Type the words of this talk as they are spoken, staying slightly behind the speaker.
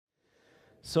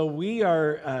So we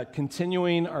are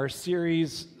continuing our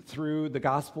series through the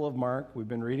Gospel of Mark. We've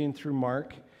been reading through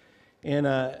Mark, and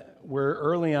we're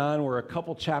early on. We're a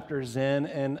couple chapters in,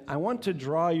 and I want to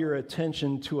draw your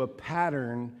attention to a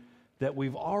pattern that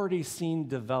we've already seen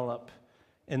develop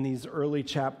in these early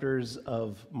chapters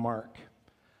of Mark.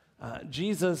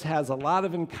 Jesus has a lot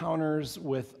of encounters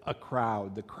with a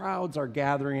crowd. The crowds are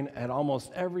gathering at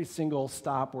almost every single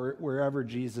stop wherever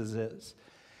Jesus is.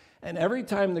 And every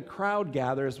time the crowd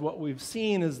gathers, what we've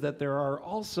seen is that there are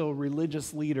also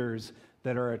religious leaders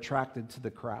that are attracted to the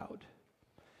crowd.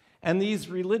 And these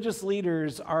religious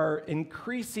leaders are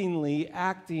increasingly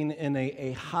acting in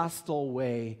a hostile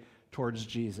way towards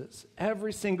Jesus.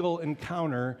 Every single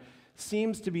encounter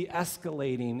seems to be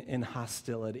escalating in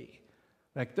hostility.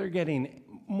 Like they're getting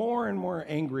more and more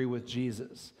angry with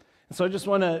Jesus. And so I just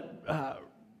want to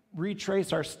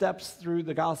retrace our steps through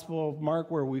the Gospel of Mark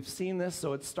where we've seen this.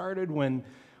 So it started when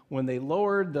they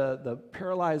lowered the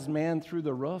paralyzed man through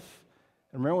the roof.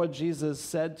 And remember what Jesus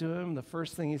said to him? The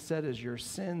first thing he said is, "Your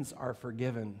sins are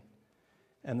forgiven."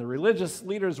 And the religious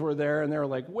leaders were there, and they were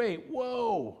like, "Wait,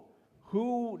 whoa,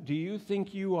 who do you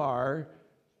think you are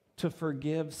to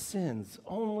forgive sins?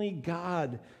 Only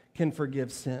God can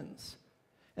forgive sins."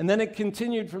 And then it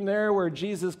continued from there where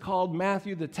Jesus called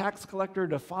Matthew, the tax collector,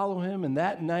 to follow him. And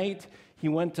that night, he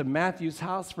went to Matthew's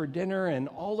house for dinner, and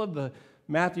all of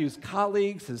Matthew's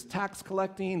colleagues, his tax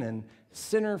collecting and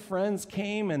sinner friends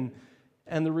came, and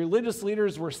the religious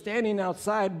leaders were standing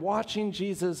outside watching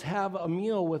Jesus have a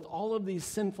meal with all of these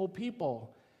sinful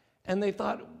people. And they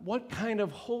thought, what kind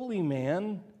of holy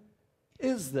man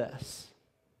is this?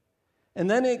 And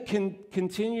then it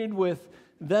continued with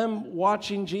them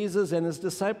watching Jesus and his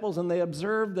disciples, and they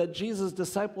observed that Jesus'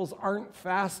 disciples aren't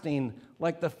fasting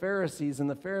like the Pharisees and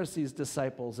the Pharisees'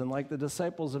 disciples and like the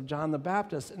disciples of John the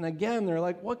Baptist. And again, they're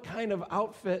like, what kind of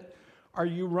outfit are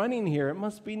you running here? It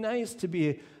must be nice to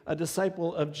be a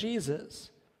disciple of Jesus.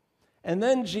 And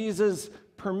then Jesus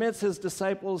permits his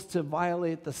disciples to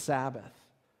violate the Sabbath.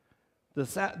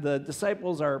 The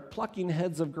disciples are plucking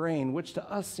heads of grain, which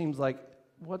to us seems like,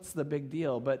 what's the big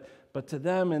deal? But to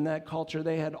them in that culture,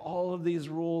 they had all of these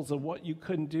rules of what you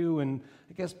couldn't do, and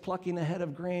I guess plucking a head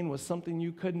of grain was something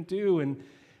you couldn't do.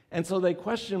 And so they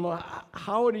questioned, well,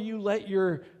 how do you let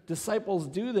your disciples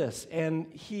do this? And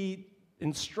he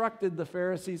instructed the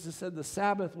Pharisees and said the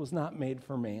Sabbath was not made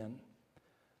for man.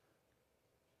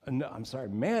 No, I'm sorry,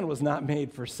 man was not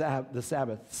made for the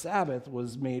Sabbath. Sabbath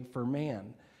was made for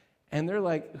man. And they're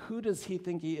like, who does he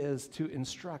think he is to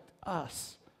instruct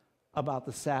us about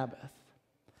the Sabbath?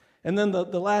 And then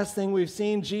the last thing we've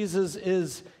seen, Jesus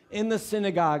is in the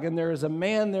synagogue, and there is a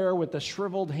man there with a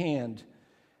shriveled hand.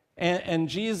 And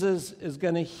Jesus is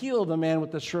going to heal the man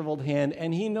with the shriveled hand,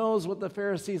 and he knows what the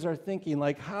Pharisees are thinking,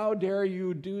 like, how dare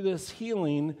you do this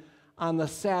healing on the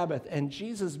Sabbath? And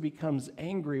Jesus becomes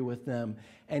angry with them,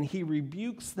 and he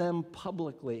rebukes them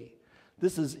publicly.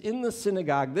 This is in the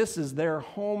synagogue. This is their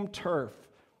home turf.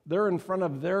 They're in front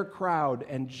of their crowd,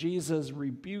 and Jesus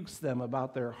rebukes them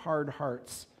about their hard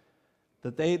hearts,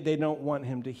 that they don't want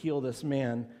him to heal this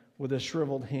man with a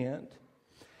shriveled hand.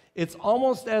 It's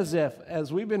almost as if,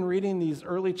 as we've been reading these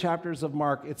early chapters of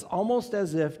Mark, it's almost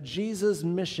as if Jesus'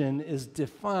 mission is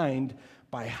defined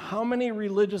by how many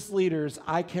religious leaders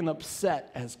I can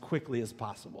upset as quickly as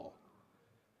possible.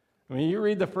 I mean, you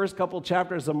read the first couple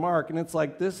chapters of Mark, and it's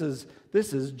like, this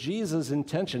is Jesus'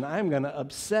 intention. I'm going to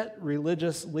upset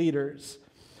religious leaders.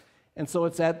 And so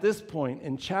it's at this point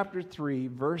in chapter 3,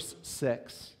 verse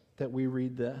 6, that we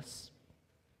read this.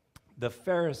 The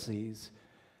Pharisees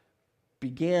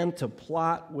began to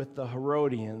plot with the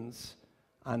Herodians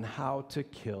on how to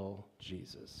kill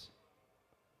Jesus.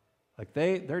 Like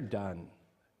they're done.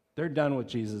 They're done with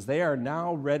Jesus. They are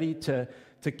now ready to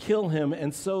kill him,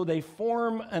 and so they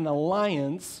form an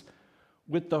alliance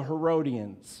with the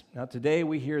Herodians. Now today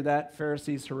we hear that,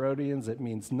 Pharisees, Herodians, it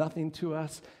means nothing to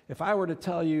us. If I were to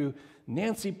tell you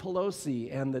Nancy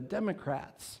Pelosi and the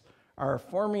Democrats are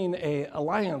forming an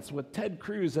alliance with Ted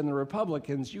Cruz and the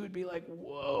Republicans, you would be like,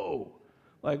 whoa,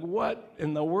 like what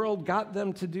in the world got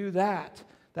them to do that?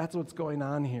 That's what's going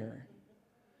on here.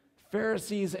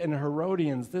 Pharisees and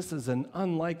Herodians, this is an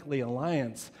unlikely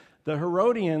alliance. The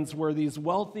Herodians were these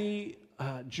wealthy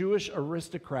Jewish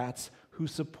aristocrats who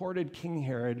supported King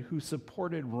Herod, who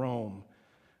supported Rome,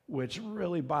 which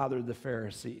really bothered the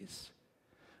Pharisees.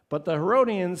 But the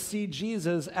Herodians see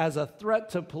Jesus as a threat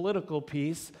to political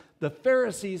peace. The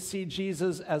Pharisees see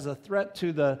Jesus as a threat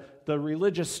to the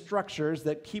religious structures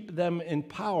that keep them in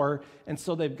power, and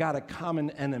so they've got a common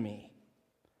enemy.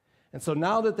 And so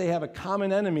now that they have a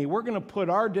common enemy, we're going to put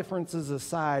our differences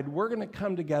aside. We're going to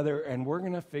come together and we're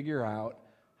going to figure out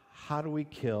How do we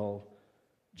kill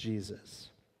Jesus?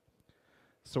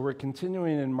 So we're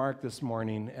continuing in Mark this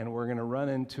morning, and we're going to run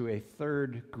into a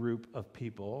third group of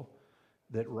people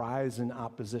that rise in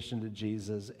opposition to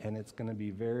Jesus, and it's going to be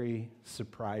very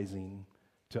surprising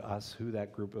to us who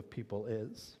that group of people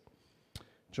is.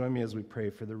 Join me as we pray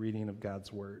for the reading of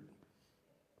God's word.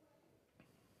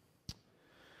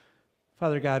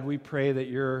 Father God, we pray that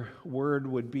your word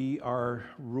would be our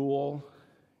rule,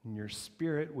 and your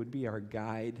spirit would be our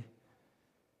guide,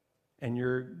 and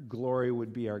your glory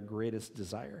would be our greatest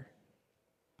desire.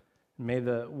 May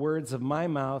the words of my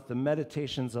mouth, the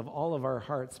meditations of all of our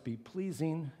hearts be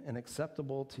pleasing and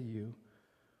acceptable to you.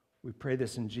 We pray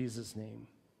this in Jesus' name.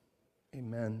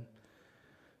 Amen.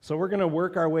 So we're going to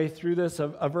work our way through this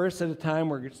a verse at a time.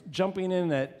 We're jumping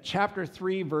in at chapter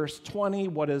 3, verse 20.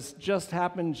 What has just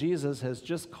happened, Jesus has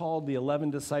just called the 11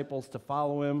 disciples to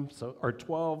follow him, or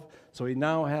 12. So he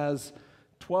now has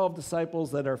 12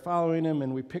 disciples that are following him,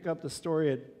 and we pick up the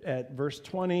story at verse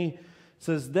 20. It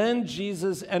says, "Then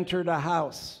Jesus entered a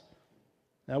house."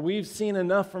 Now we've seen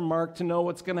enough from Mark to know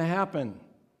what's going to happen.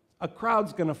 A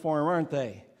crowd's going to form, aren't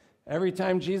they? Every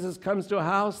time Jesus comes to a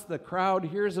house, the crowd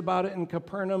hears about it in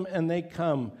Capernaum, and they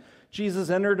come. Jesus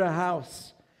entered a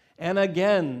house, and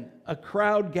again, a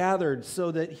crowd gathered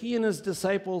so that he and his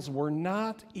disciples were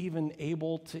not even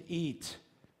able to eat.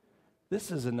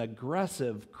 This is an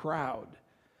aggressive crowd.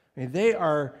 I mean, they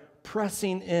are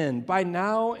pressing in. By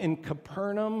now, in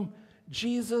Capernaum,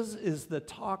 Jesus is the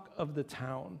talk of the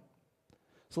town.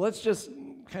 So let's just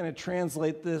kind of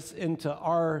translate this into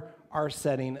our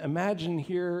setting. Imagine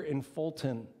here in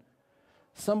Fulton,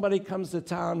 somebody comes to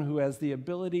town who has the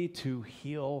ability to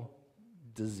heal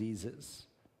diseases,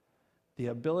 the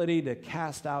ability to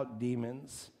cast out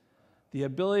demons, the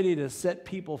ability to set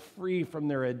people free from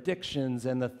their addictions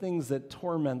and the things that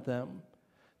torment them.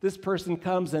 This person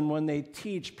comes, and when they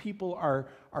teach, people are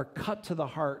cut to the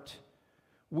heart.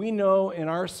 We know in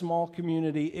our small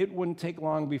community, it wouldn't take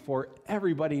long before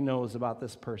everybody knows about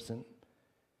this person.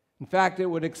 In fact, it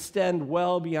would extend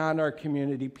well beyond our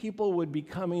community. People would be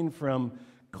coming from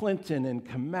Clinton and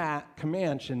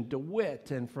Comanche and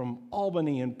DeWitt and from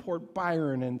Albany and Port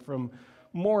Byron and from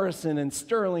Morrison and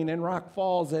Sterling and Rock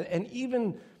Falls and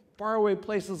even faraway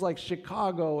places like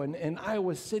Chicago and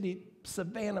Iowa City,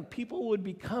 Savannah. People would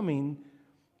be coming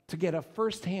to get a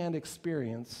firsthand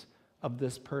experience of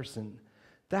this person.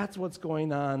 That's what's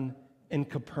going on in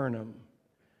Capernaum.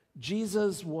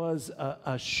 Jesus was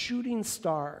a shooting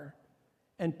star,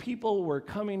 and people were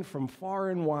coming from far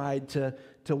and wide to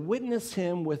witness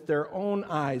him with their own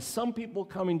eyes. Some people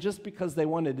coming just because they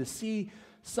wanted to see,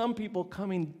 some people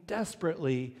coming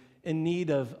desperately in need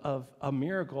of a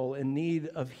miracle, in need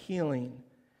of healing.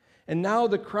 And now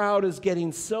the crowd is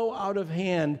getting so out of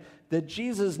hand that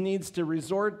Jesus needs to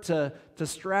resort to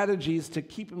strategies to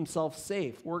keep himself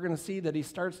safe. We're going to see that he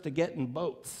starts to get in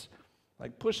boats.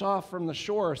 Like, push off from the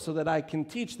shore so that I can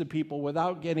teach the people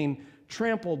without getting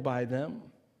trampled by them.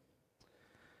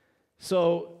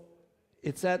 So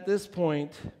it's at this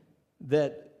point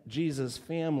that Jesus'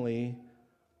 family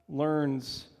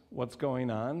learns what's going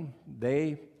on.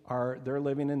 They're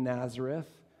living in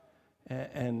Nazareth,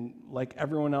 and like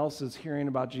everyone else is hearing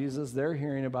about Jesus, they're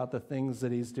hearing about the things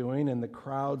that he's doing and the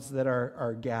crowds that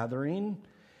are gathering.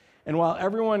 And while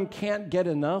everyone can't get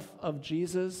enough of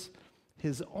Jesus,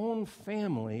 his own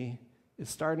family is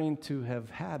starting to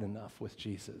have had enough with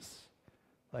Jesus.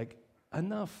 Like,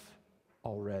 enough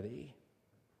already.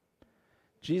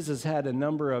 Jesus had a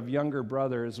number of younger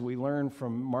brothers. We learn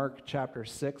from Mark chapter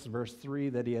 6, verse 3,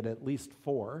 that he had at least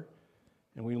 4.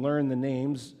 And we learn the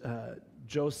names,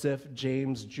 Joseph,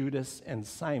 James, Judas, and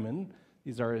Simon.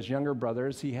 These are his younger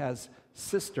brothers. He has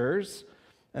sisters,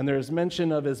 and there's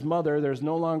mention of his mother. There's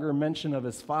no longer mention of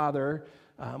his father.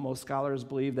 Most scholars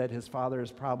believe that his father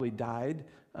has probably died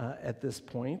at this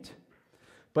point.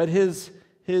 But his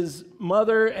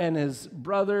mother and his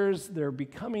brothers, they're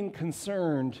becoming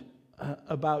concerned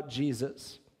about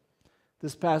Jesus.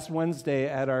 This past Wednesday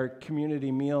at our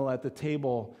community meal at the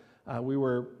table, we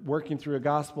were working through a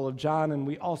Gospel of John, and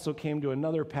we also came to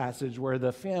another passage where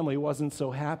the family wasn't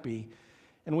so happy.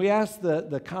 And we asked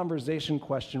the conversation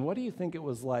question, what do you think it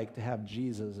was like to have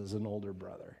Jesus as an older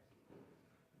brother?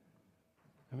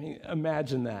 I mean,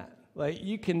 imagine that. Like,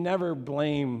 you can never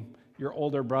blame your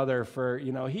older brother for,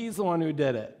 he's the one who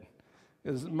did it.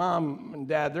 Because mom and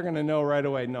dad, they're going to know right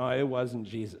away, no, it wasn't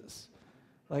Jesus.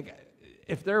 Like,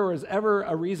 if there was ever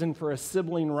a reason for a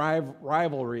sibling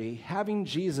rivalry, having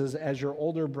Jesus as your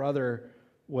older brother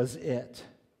was it.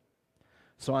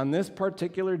 So on this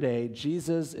particular day,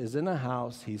 Jesus is in a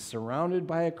house. He's surrounded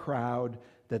by a crowd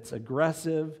that's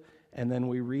aggressive, and then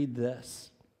we read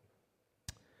this.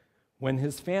 When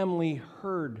his family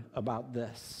heard about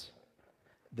this,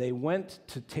 they went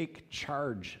to take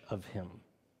charge of him.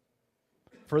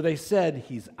 For they said,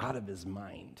 he's out of his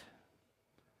mind.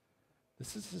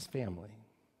 This is his family.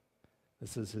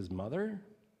 This is his mother.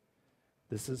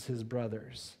 This is his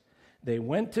brothers. They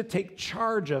went to take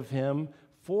charge of him,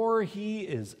 for he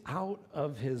is out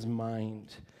of his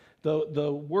mind.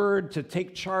 The word to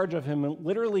take charge of him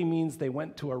literally means they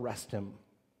went to arrest him.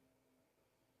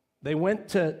 They went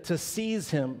to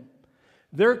seize him.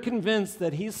 They're convinced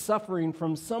that he's suffering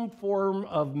from some form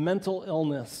of mental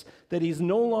illness, that he's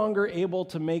no longer able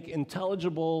to make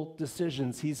intelligible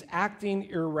decisions. He's acting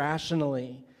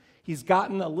irrationally. He's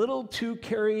gotten a little too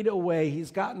carried away.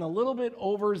 He's gotten a little bit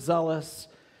overzealous.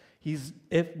 He's,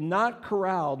 if not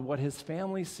corralled, what his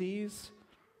family sees,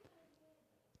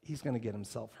 he's going to get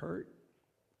himself hurt.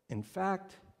 In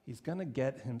fact, he's going to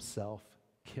get himself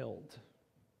killed.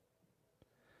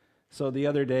 So the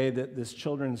other day, that this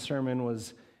children's sermon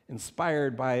was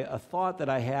inspired by a thought that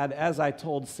I had as I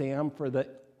told Sam for the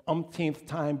umpteenth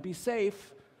time, be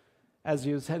safe, as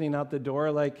he was heading out the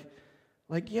door. Like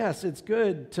yes, it's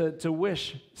good to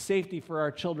wish safety for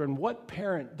our children. What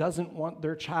parent doesn't want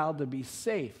their child to be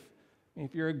safe? I mean,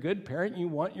 if you're a good parent, you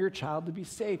want your child to be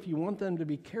safe. You want them to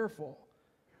be careful.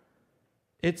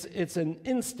 It's an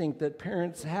instinct that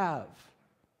parents have.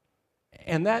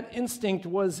 And that instinct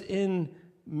was in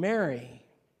Mary.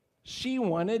 She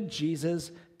wanted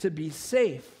Jesus to be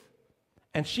safe.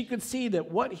 And she could see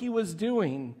that what he was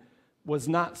doing was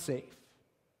not safe.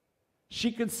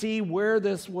 She could see where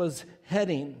this was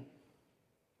heading.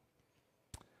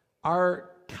 Our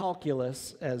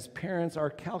calculus as parents, our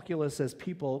calculus as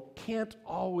people, can't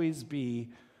always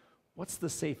be what's the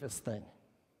safest thing.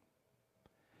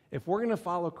 If we're going to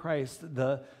follow Christ,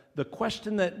 the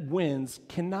question that wins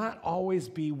cannot always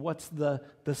be what's the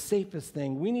safest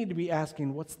thing. We need to be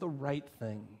asking what's the right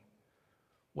thing?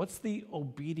 What's the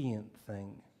obedient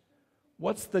thing?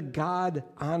 What's the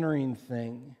God-honoring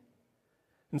thing?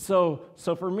 And so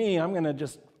for me, I'm going to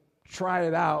just try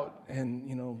it out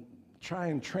and, try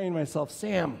and train myself.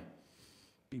 Sam,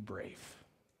 be brave.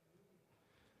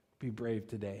 Be brave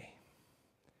today.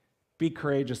 Be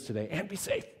courageous today and be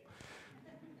safe.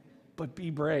 But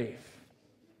be brave.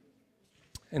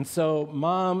 And so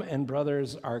mom and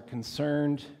brothers are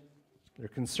concerned. They're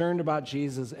concerned about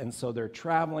Jesus, and so they're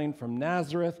traveling from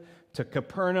Nazareth to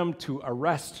Capernaum to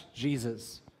arrest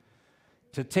Jesus,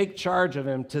 to take charge of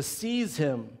him, to seize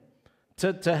him,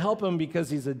 to help him because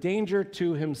he's a danger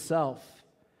to himself.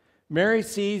 Mary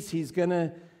sees he's going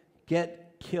to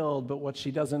get killed, but what she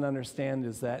doesn't understand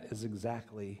is that is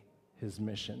exactly his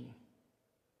mission.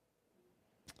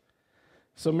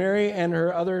 So Mary and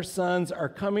her other sons are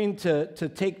coming to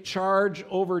take charge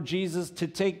over Jesus, to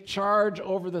take charge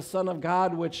over the Son of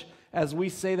God, which, as we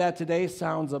say that today,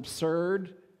 sounds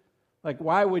absurd. Like,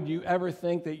 why would you ever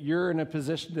think that you're in a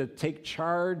position to take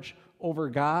charge over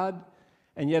God?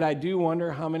 And yet I do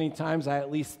wonder how many times I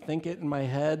at least think it in my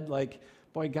head, like,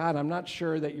 boy, God, I'm not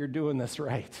sure that you're doing this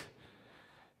right.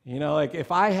 Like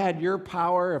if I had your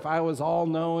power, if I was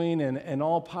all-knowing and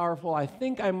all-powerful, I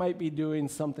think I might be doing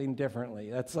something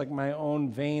differently. That's like my own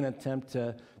vain attempt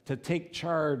to take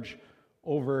charge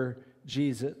over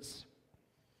Jesus.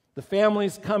 The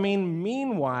family's coming.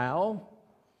 Meanwhile,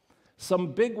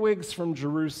 some bigwigs from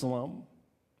Jerusalem,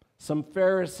 some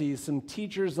Pharisees, some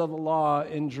teachers of the law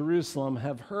in Jerusalem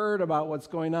have heard about what's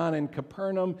going on in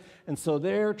Capernaum, and so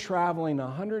they're traveling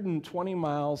 120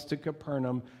 miles to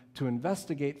Capernaum to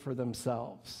investigate for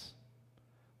themselves.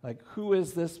 Like, who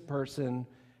is this person,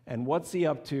 and what's he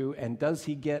up to, and does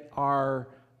he get our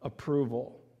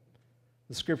approval?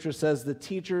 The scripture says the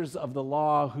teachers of the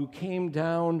law who came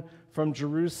down from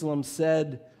Jerusalem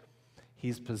said,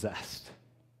 he's possessed.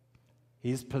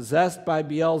 He's possessed by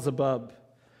Beelzebub.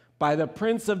 By the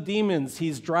prince of demons,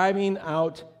 he's driving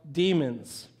out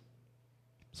demons.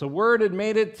 So word had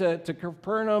made it to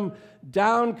Capernaum.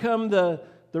 Down come the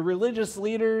religious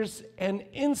leaders, and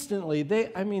instantly,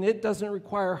 it doesn't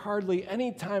require hardly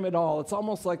any time at all. It's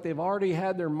almost like they've already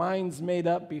had their minds made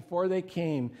up before they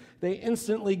came. They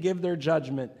instantly give their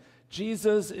judgment.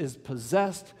 Jesus is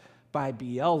possessed by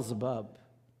Beelzebub.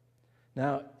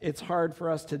 Now, it's hard for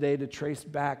us today to trace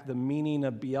back the meaning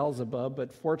of Beelzebub,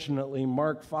 but fortunately,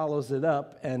 Mark follows it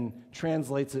up and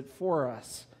translates it for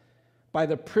us. By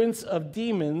the prince of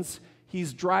demons,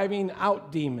 he's driving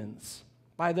out demons.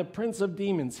 By the prince of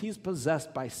demons, he's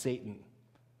possessed by Satan.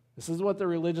 This is what the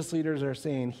religious leaders are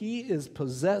saying. He is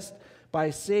possessed by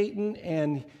Satan,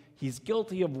 and he's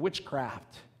guilty of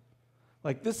witchcraft.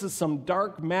 Like, this is some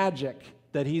dark magic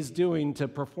that he's doing to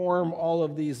perform all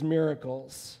of these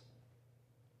miracles.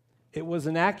 It was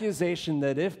an accusation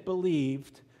that, if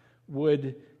believed,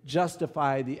 would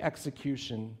justify the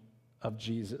execution of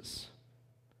Jesus.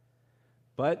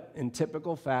 But in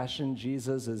typical fashion,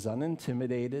 Jesus is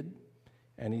unintimidated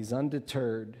and he's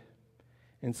undeterred.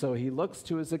 And so he looks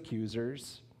to his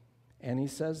accusers and he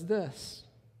says this: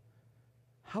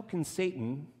 how can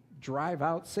Satan drive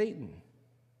out Satan?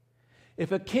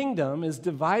 If a kingdom is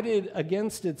divided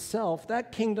against itself,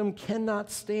 that kingdom cannot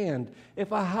stand.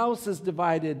 If a house is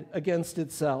divided against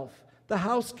itself, the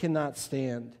house cannot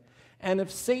stand. And if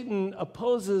Satan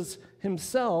opposes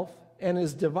himself and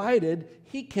is divided,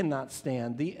 he cannot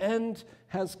stand. The end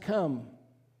has come.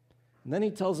 And then he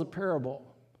tells a parable.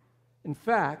 In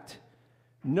fact,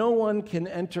 no one can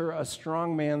enter a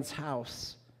strong man's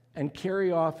house and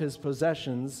carry off his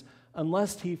possessions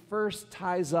unless he first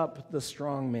ties up the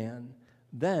strong man.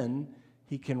 Then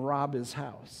he can rob his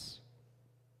house.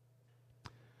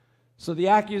 So the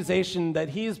accusation that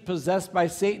he's possessed by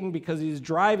Satan because he's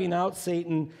driving out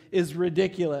Satan is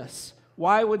ridiculous.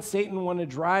 Why would Satan want to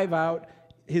drive out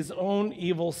his own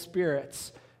evil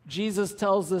spirits? Jesus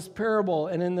tells this parable,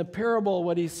 and in the parable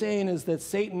what he's saying is that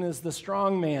Satan is the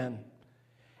strong man.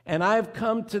 And I've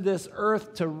come to this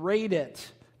earth to raid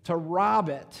it, to rob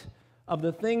it of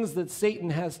the things that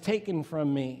Satan has taken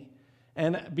from me.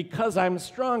 And because I'm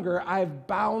stronger, I've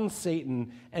bound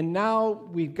Satan. And now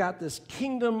we've got this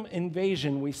kingdom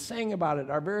invasion. We sang about it.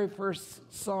 Our very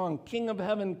first song, King of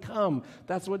Heaven, Come.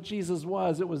 That's what Jesus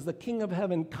was. It was the King of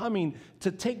Heaven coming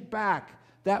to take back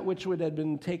that which would have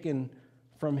been taken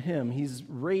from him. He's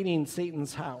raiding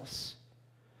Satan's house.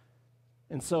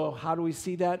 And so how do we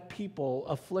see that? People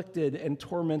afflicted and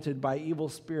tormented by evil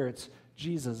spirits,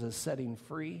 Jesus is setting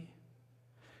free.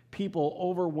 People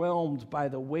overwhelmed by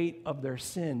the weight of their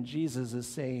sin, Jesus is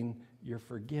saying, you're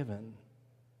forgiven.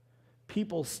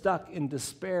 People stuck in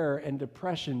despair and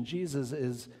depression, Jesus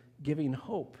is giving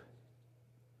hope.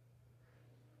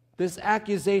 This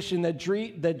accusation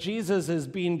that Jesus is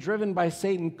being driven by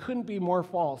Satan couldn't be more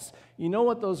false. You know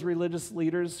what those religious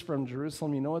leaders from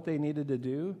Jerusalem, you know what they needed to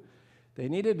do? They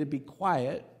needed to be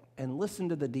quiet and listen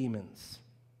to the demons.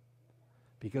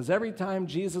 Because every time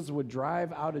Jesus would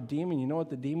drive out a demon, you know what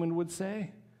the demon would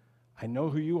say? I know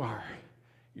who you are.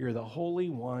 You're the Holy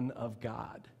One of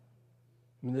God.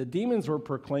 I mean, the demons were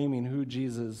proclaiming who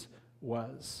Jesus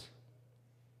was.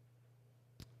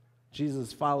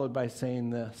 Jesus followed by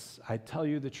saying this: I tell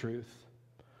you the truth.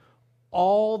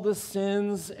 All the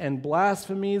sins and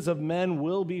blasphemies of men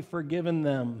will be forgiven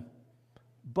them.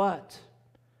 But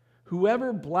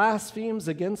whoever blasphemes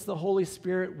against the Holy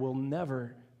Spirit will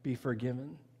never be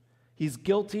forgiven. He's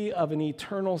guilty of an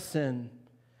eternal sin.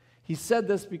 He said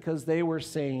this because they were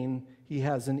saying he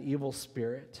has an evil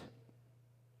spirit.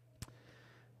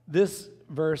 This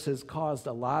verse has caused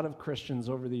a lot of Christians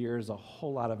over the years a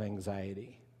whole lot of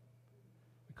anxiety.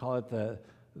 We call it the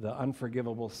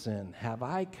unforgivable sin. Have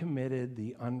I committed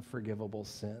the unforgivable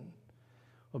sin?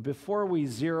 Well, before we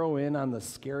zero in on the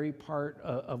scary part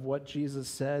of what Jesus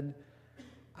said,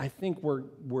 I think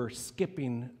we're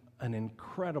skipping an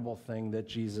incredible thing that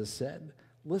Jesus said.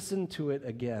 Listen to it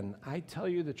again. I tell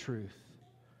you the truth.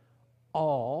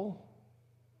 All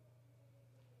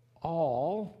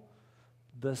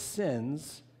the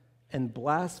sins and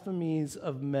blasphemies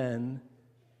of men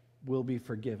will be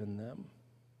forgiven them.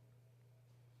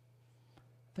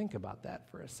 Think about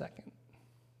that for a second.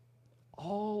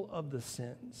 All of the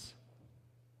sins.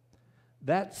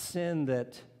 That sin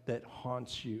that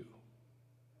haunts you.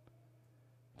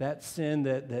 That sin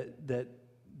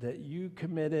that you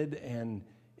committed and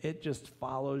it just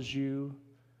follows you.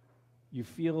 You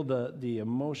feel the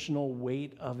emotional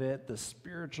weight of it, the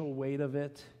spiritual weight of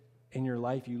it in your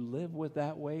life. You live with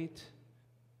that weight.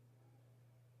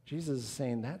 Jesus is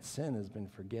saying that sin has been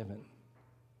forgiven.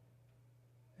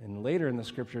 And later in the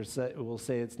scripture, it will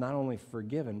say it's not only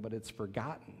forgiven, but it's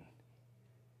forgotten.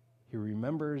 He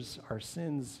remembers our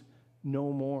sins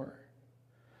no more.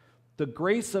 The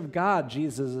grace of God,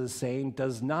 Jesus is saying,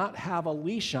 does not have a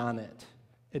leash on it.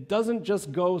 It doesn't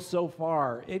just go so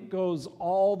far. It goes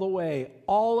all the way,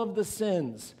 all of the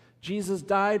sins. Jesus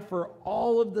died for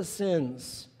all of the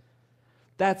sins.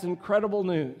 That's incredible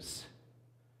news.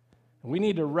 We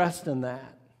need to rest in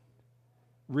that,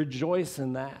 rejoice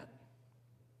in that.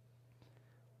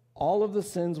 All of the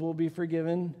sins will be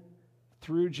forgiven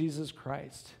through Jesus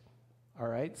Christ. All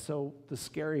right, so the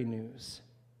scary news.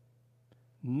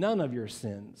 None of your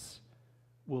sins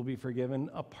will be forgiven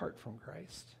apart from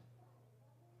Christ.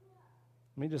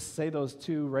 Let me just say those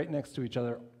two right next to each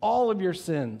other. All of your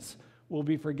sins will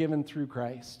be forgiven through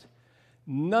Christ.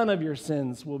 None of your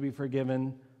sins will be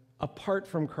forgiven apart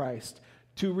from Christ.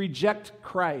 To reject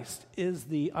Christ is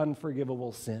the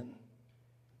unforgivable sin.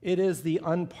 It is the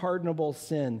unpardonable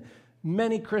sin.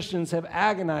 Many Christians have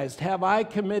agonized, have I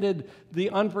committed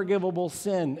the unforgivable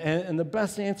sin? And the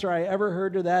best answer I ever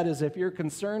heard to that is, if you're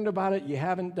concerned about it, you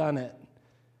haven't done it.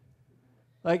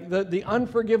 Like the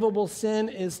unforgivable sin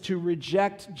is to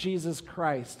reject Jesus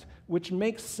Christ, which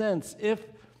makes sense.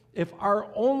 If our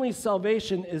only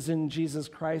salvation is in Jesus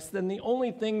Christ, then the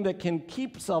only thing that can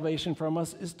keep salvation from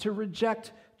us is to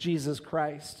reject Jesus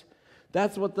Christ.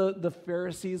 That's what the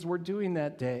Pharisees were doing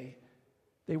that day.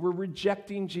 They were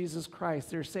rejecting Jesus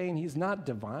Christ. They're saying he's not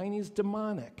divine, he's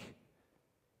demonic.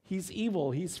 He's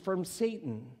evil, he's from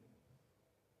Satan.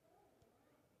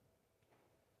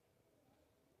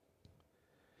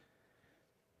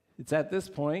 It's at this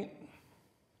point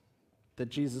that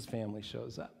Jesus' family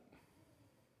shows up.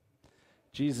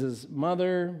 Jesus'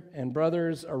 mother and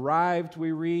brothers arrived,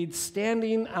 we read,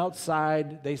 standing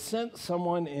outside. They sent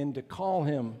someone in to call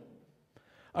him.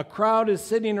 A crowd is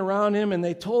sitting around him, and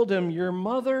they told him, your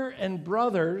mother and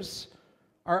brothers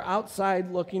are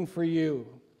outside looking for you.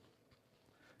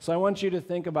 So I want you to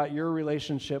think about your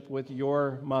relationship with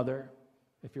your mother,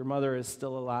 if your mother is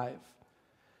still alive.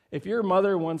 If your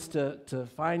mother wants to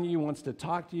find you, wants to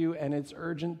talk to you, and it's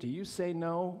urgent, do you say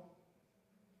no?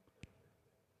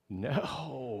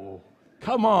 No.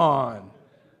 Come on.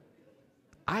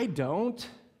 I don't.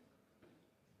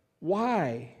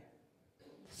 Why?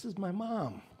 This is my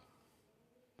mom.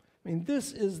 I mean,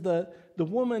 this is the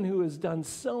woman who has done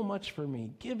so much for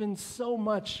me, given so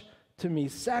much to me,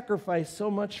 sacrificed so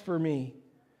much for me.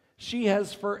 She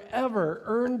has forever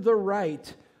earned the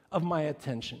right of my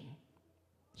attention.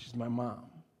 She's my mom.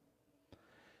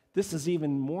 This is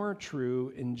even more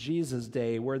true in Jesus'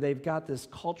 day, where they've got this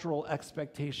cultural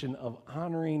expectation of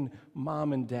honoring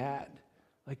mom and dad.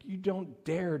 Like, you don't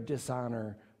dare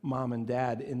dishonor mom and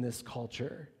dad in this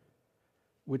culture,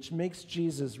 which makes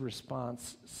Jesus'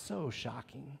 response so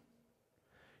shocking.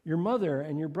 Your mother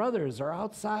and your brothers are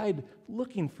outside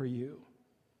looking for you.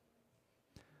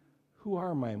 Who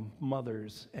are my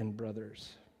mothers and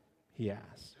brothers? He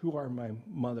asked. Who are my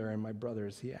mother and my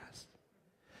brothers? He asked.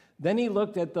 Then he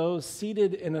looked at those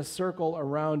seated in a circle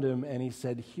around him, and he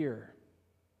said, Here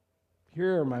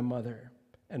are my mother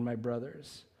and my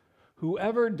brothers.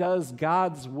 Whoever does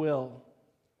God's will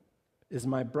is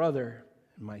my brother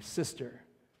and my sister,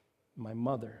 my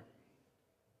mother.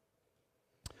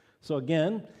 So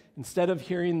again, instead of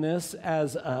hearing this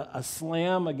as a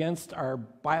slam against our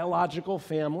biological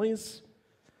families,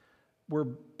 we're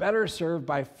better served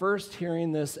by first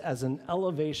hearing this as an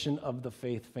elevation of the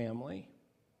faith family.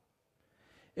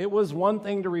 It was one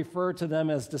thing to refer to them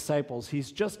as disciples.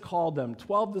 He's just called them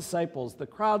 12 disciples. The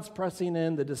crowd's pressing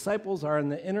in. The disciples are in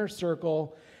the inner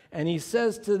circle. And he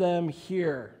says to them,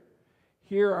 Here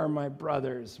are my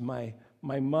brothers, my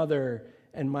mother,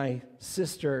 and my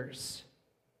sisters.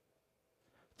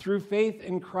 Through faith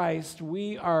in Christ,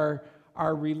 we are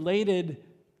related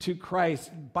to Christ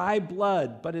by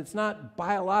blood, but it's not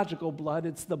biological blood.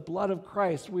 It's the blood of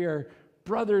Christ. We are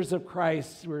brothers of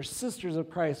Christ, we're sisters of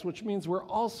Christ, which means we're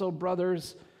also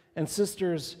brothers and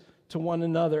sisters to one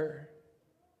another.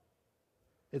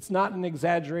 It's not an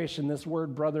exaggeration, this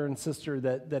word brother and sister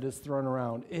that is thrown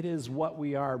around. It is what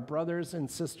we are, brothers and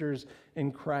sisters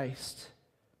in Christ.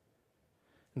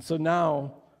 And so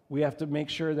now we have to make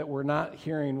sure that we're not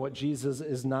hearing what Jesus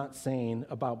is not saying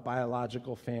about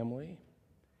biological family.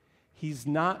 He's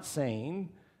not saying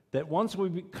that once we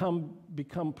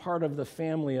become part of the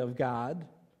family of God,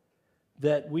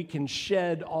 that we can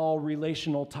shed all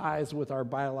relational ties with our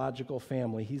biological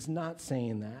family. He's not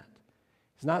saying that.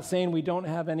 He's not saying we don't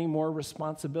have any more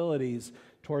responsibilities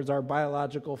towards our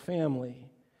biological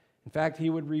family. In fact, he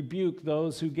would rebuke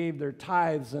those who gave their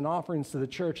tithes and offerings to the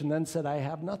church and then said, I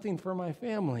have nothing for my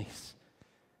families.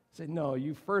 He said, no,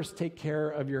 you first take care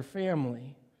of your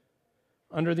family.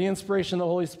 Under the inspiration of the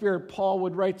Holy Spirit, Paul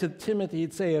would write to Timothy,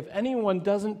 he'd say, if anyone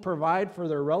doesn't provide for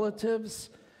their relatives,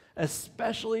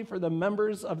 especially for the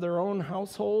members of their own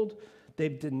household,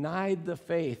 they've denied the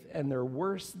faith and they're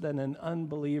worse than an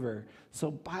unbeliever.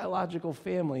 So biological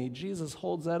family, Jesus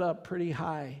holds that up pretty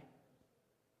high.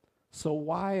 So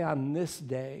why on this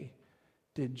day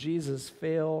did Jesus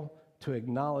fail to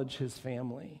acknowledge his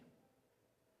family?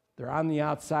 They're on the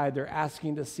outside, they're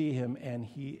asking to see him, and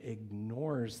he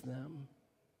ignores them.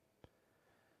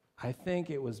 I think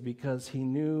it was because he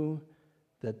knew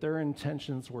that their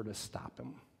intentions were to stop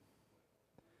him.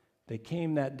 They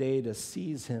came that day to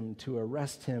seize him, to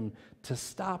arrest him, to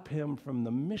stop him from the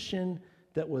mission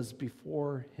that was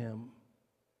before him.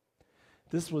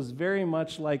 This was very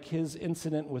much like his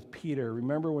incident with Peter.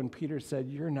 Remember when Peter said,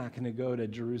 "You're not going to go to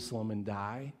Jerusalem and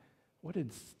die?" What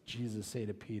did Jesus say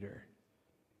to Peter?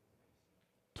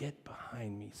 "Get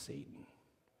behind me, Satan,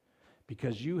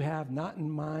 because you have not in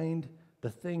mind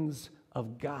the things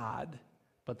of God,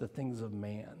 but the things of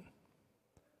man."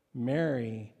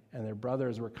 Mary and their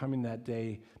brothers were coming that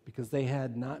day because they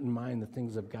had not in mind the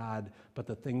things of God, but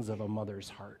the things of a mother's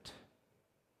heart.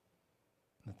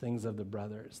 The things of the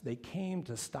brothers. They came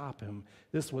to stop him.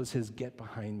 This was his get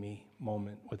behind me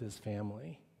moment with his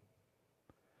family.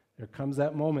 There comes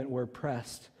that moment where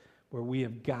pressed, where we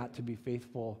have got to be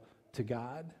faithful to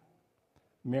God.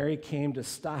 Mary came to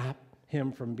stop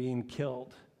him from being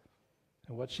killed.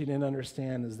 And what she didn't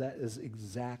understand is that is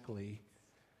exactly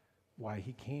why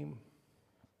he came.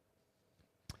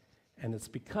 And it's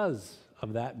because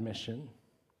of that mission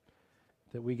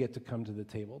that we get to come to the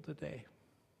table today.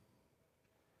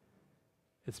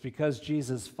 It's because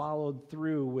Jesus followed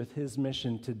through with his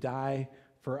mission to die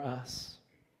for us,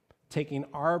 taking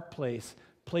our place,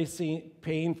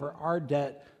 paying for our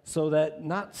debt so that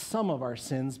not some of our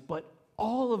sins, but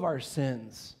all of our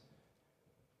sins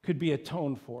could be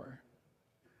atoned for.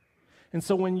 And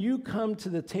so when you come to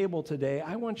the table today,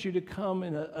 I want you to come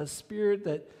in a spirit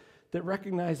that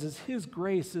recognizes his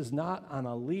grace is not on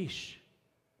a leash.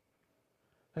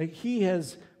 Like he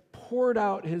has poured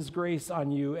out his grace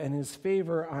on you and his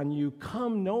favor on you.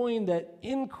 Come knowing that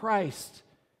in Christ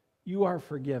you are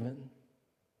forgiven.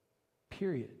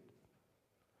 Period.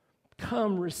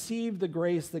 Come receive the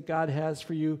grace that God has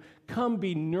for you. Come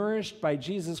be nourished by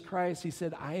Jesus Christ. He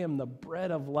said, "I am the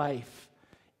bread of life.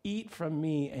 Eat from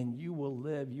me and you will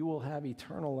live. You will have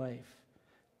eternal life."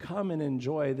 Come and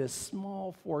enjoy this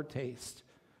small foretaste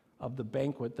of the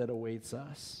banquet that awaits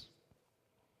us.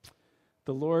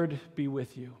 The Lord be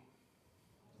with you.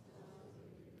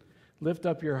 Lift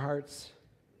up your hearts.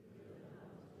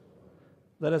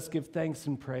 Let us give thanks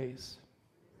and praise.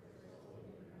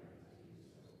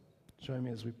 Join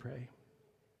me as we pray.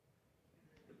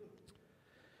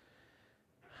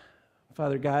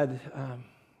 Father God,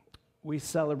 we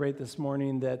celebrate this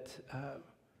morning that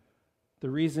the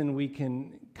reason we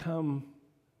can come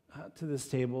to this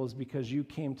table is because you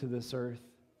came to this earth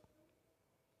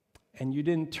and you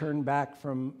didn't turn back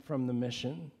from the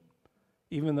mission,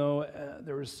 even though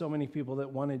there were so many people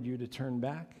that wanted you to turn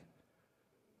back.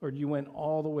 Lord, you went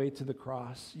all the way to the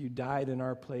cross. You died in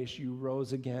our place. You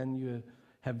rose again. You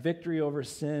have victory over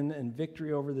sin and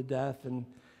victory over the death. And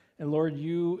Lord,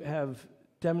 you have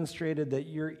demonstrated that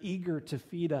you're eager to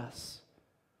feed us.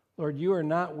 Lord, you are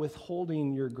not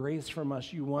withholding your grace from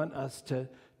us. You want us to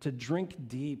drink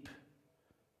deep,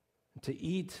 to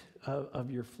eat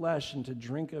of your flesh and to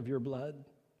drink of your blood.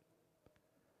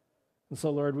 And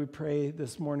so, Lord, we pray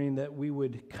this morning that we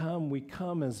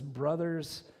come as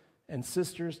brothers and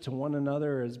sisters to one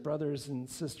another, as brothers and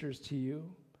sisters to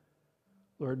you.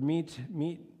 Lord, meet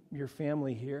your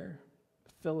family here.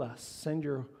 Fill us. Send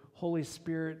your Holy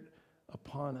Spirit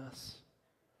upon us.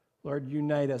 Lord,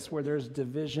 unite us. Where there's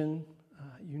division,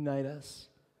 unite us.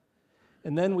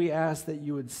 And then we ask that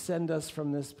you would send us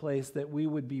from this place, that we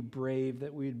would be brave,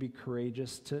 that we would be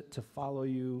courageous to follow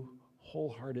you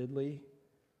wholeheartedly.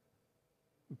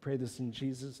 We pray this in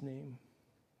Jesus' name.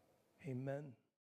 Amen.